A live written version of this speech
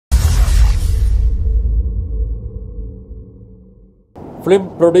Film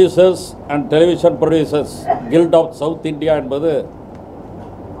Producers and Television Producers Guild of South India என்பது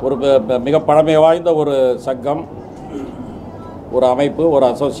ஒரு மிக பழமை வாய்ந்த ஒரு சங்கம், ஒரு அமைப்பு, ஒரு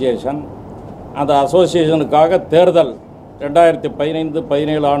அசோசியேஷன். அந்த அசோசியேஷனுக்காக தேர்தல்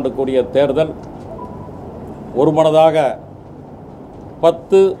 2015-17 ஆண்டு கூடிய தேர்தல் ஒருமனதாக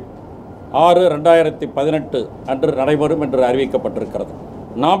 10/6/2018 அன்று நடைபெறும் என்று அறிவிக்கப்பட்டிருக்கிறது.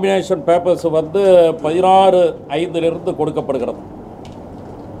 நாமினேஷன் பேப்பர்ஸ் 16/5 கொடுக்கப்படுகிறது.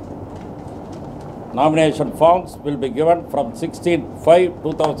 Nomination forms will be given from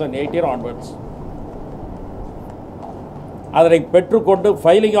 16/5/2018 onwards. அதனை பெற்றுக்கொண்டு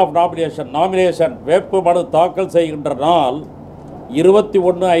ஃபைலிங் ஆஃப் நாமினேஷன் வேட்புமனு தாக்கல் செய்கின்ற நாள்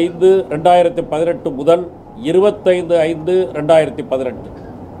 21/5/2018 முதல் 25/5/2018.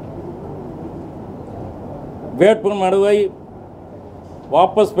 வேட்புமனுவை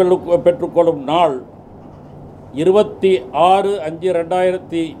வாபஸ் பெற்றுக்கொள்ளும் நாள்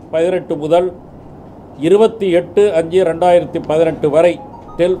 26/5/2018 முதல் 28/5/2018 வரை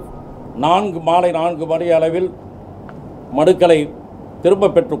மாலை 4 மணி அளவில் மனுக்களை திரும்ப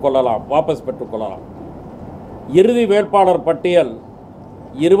பெற்றுக்கொள்ளலாம், வாபஸ் பெற்றுக்கொள்ளலாம். இறுதி வேட்பாளர் பட்டியல்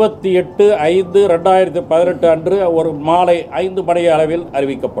 28/5/2018 அன்று ஒரு மாலை 5 மணி அளவில்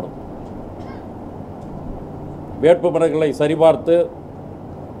அறிவிக்கப்படும். வேட்புமனுக்களை சரிபார்த்து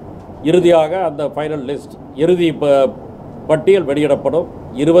இறுதியாக அந்த ஃபைனல் லிஸ்ட், இறுதி பட்டியல் வெளியிடப்படும்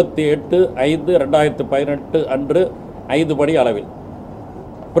 28/5/2018 அன்று 5 மணி அளவில்.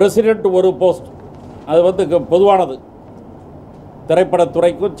 பிரசிடென்ட் ஒரு போஸ்ட், அது பொதுவானது.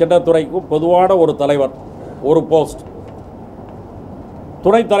 திரைப்படத்துறைக்கும் சின்னத்துறைக்கும் பொதுவான ஒரு தலைவர், ஒரு போஸ்ட்.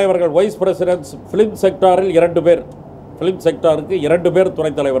 துணைத் தலைவர்கள் வைஸ் பிரசிடென்ட்ஸ் ஃபிலிம் செக்டாரில் 2 பேர், ஃபிலிம் செக்டாருக்கு 2 பேர்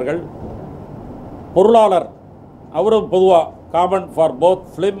துணைத் தலைவர்கள். பொருளாளர் அவரும் பொதுவாக common for both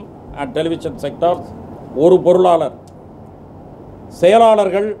film and television sectors, ஒரு பொருளாளர்.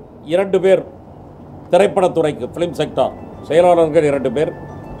 செயலாளர்கள் 2 பேர், திரைப்படத்துறைக்கு ஃபிலிம் செக்டார் செயலாளர்கள் 2 பேர்.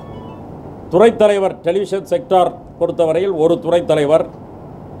 துறைத் தலைவர் டெலிவிஷன் செக்டார் பொறுத்தவரையில் ஒரு துறைத் தலைவர்,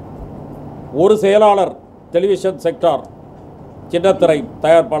 ஒரு செயலாளர். டெலிவிஷன் செக்டார் சின்னத்திரை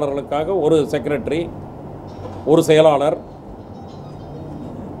தயாரிப்பாளர்களுக்காக ஒரு செக்ரட்டரி, ஒரு செயலாளர்.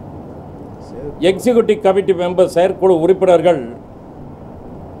 எக்ஸிக்யூட்டிவ் கமிட்டி மெம்பர் செயற்குழு உறுப்பினர்கள்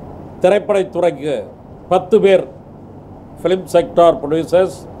திரைப்படத்துறைக்கு 10 பேர், film sector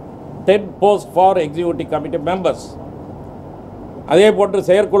producers 10 post for executive committee members. அதே போன்று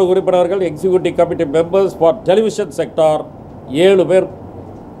செயற்குழு உறுப்பினர்கள் executive committee members for television sector 7 பேர்,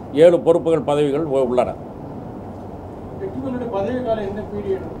 7 பொறுப்புகள், பதவிகள் உள்ளன.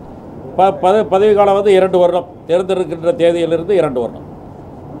 பதவி காலம் 2 வருடம், தேர்ந்தெடுக்கின்ற தேதியிலிருந்து 2 வருடம்.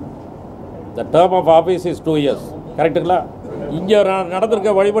 The term of office is 2 years. கரெக்டுங்களா? இங்கே நடந்திருக்க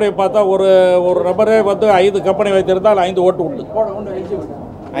வழிமுறையை பார்த்தா ஒரு நபரே 5 கம்பெனி வைத்திருந்தால் 5 ஓட்டு உண்டு.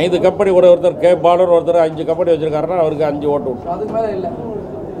 5 கம்பெனி, ஒருத்தர் கேபாளர், ஒருத்தர் 5 கம்பெனி வச்சுருக்காருன்னா அவருக்கு 5 ஓட்டு உண்டு.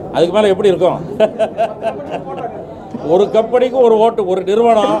 அதுக்கு மேலே எப்படி இருக்கும்? ஒரு கம்பெனிக்கு ஒரு ஓட்டு, ஒரு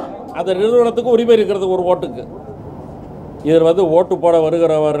நிறுவனம், அந்த நிறுவனத்துக்கு உரிமை இருக்கிறது ஒரு ஓட்டுக்கு. இதில் ஓட்டு போட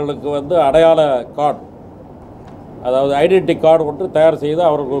வருகிறவர்களுக்கு அடையாள கார்டு, அதாவது ஐடென்டிட்டி கார்டு ஒன்று தயார் செய்து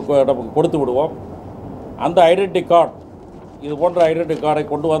அவர்களுக்கு நமக்கு கொடுத்து விடுவோம். அந்த ஐடென்டிட்டி கார்டு, இது போன்ற ஐடென்டிட்டி கார்டை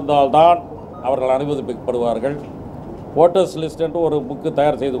கொண்டு வந்தால்தான் அவர்கள் அனுமதிக்கப்படுவார்கள். ஓட்டர்ஸ் லிஸ்ட் என்று ஒரு புக்கு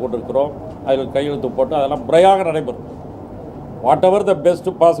தயார் செய்து கொண்டிருக்கிறோம். அதில் கையெழுத்து போட்டு அதெல்லாம் முறையாக நடைபெறும். What ever the best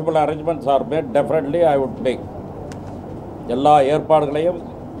possible arrangements R mat, definitely I would make. எல்லா ஏற்பாடுகளையும்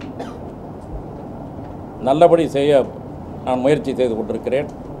நல்லபடி செய்ய நான் முயற்சி செய்து கொண்டிருக்கிறேன்.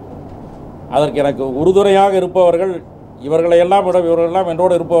 அதற்கு எனக்கு உறுதுணையாக இருப்பவர்கள் இவர்களெல்லாம்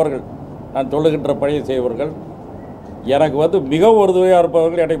என்னோடு இருப்பவர்கள், நான் சொல்லுகின்ற பணியை செய்வர்கள். எனக்கு மிகவும் உறுதுணையாக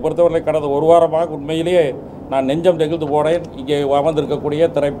இருப்பவர்கள் என்னை பொறுத்தவரை கடந்த 1 வாரமாக உண்மையிலேயே நான் நெஞ்சம் நெகிழ்ந்து போனேன். இங்கே அமர்ந்திருக்கக்கூடிய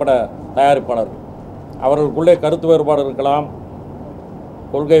திரைப்பட தயாரிப்பாளர்கள், அவர்களுக்குள்ளே கருத்து வேறுபாடு இருக்கலாம்,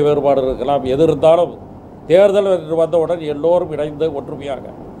 கொள்கை வேறுபாடு இருக்கலாம், எது இருந்தாலும் தேர்தல் என்று வந்தவுடன் எல்லோரும் இணைந்து ஒற்றுமையாக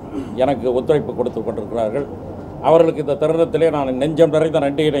எனக்கு ஒத்துழைப்பு கொடுத்து கொண்டிருக்கிறார்கள். அவர்களுக்கு இந்த தருணத்திலே நான் நெஞ்சம் நிறைந்த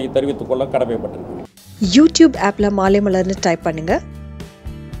நன்றியினை தெரிவித்துக் கொள்ள கடமைப்பட்டிருக்கிறேன். யூடியூப் ஆப்பில் மாலை மலர்னு டைப் பண்ணுங்க,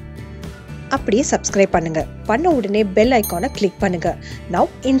 அப்படியே சப்ஸ்கிரைப் பண்ணுங்க. பண்ண உடனே பெல் ஐக்கானை கிளிக் பண்ணுங்க.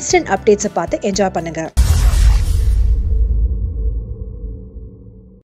 நவ் இன்ஸ்டன்ட் அப்டேட்ஸை பார்த்து என்ஜாய் பண்ணுங்க.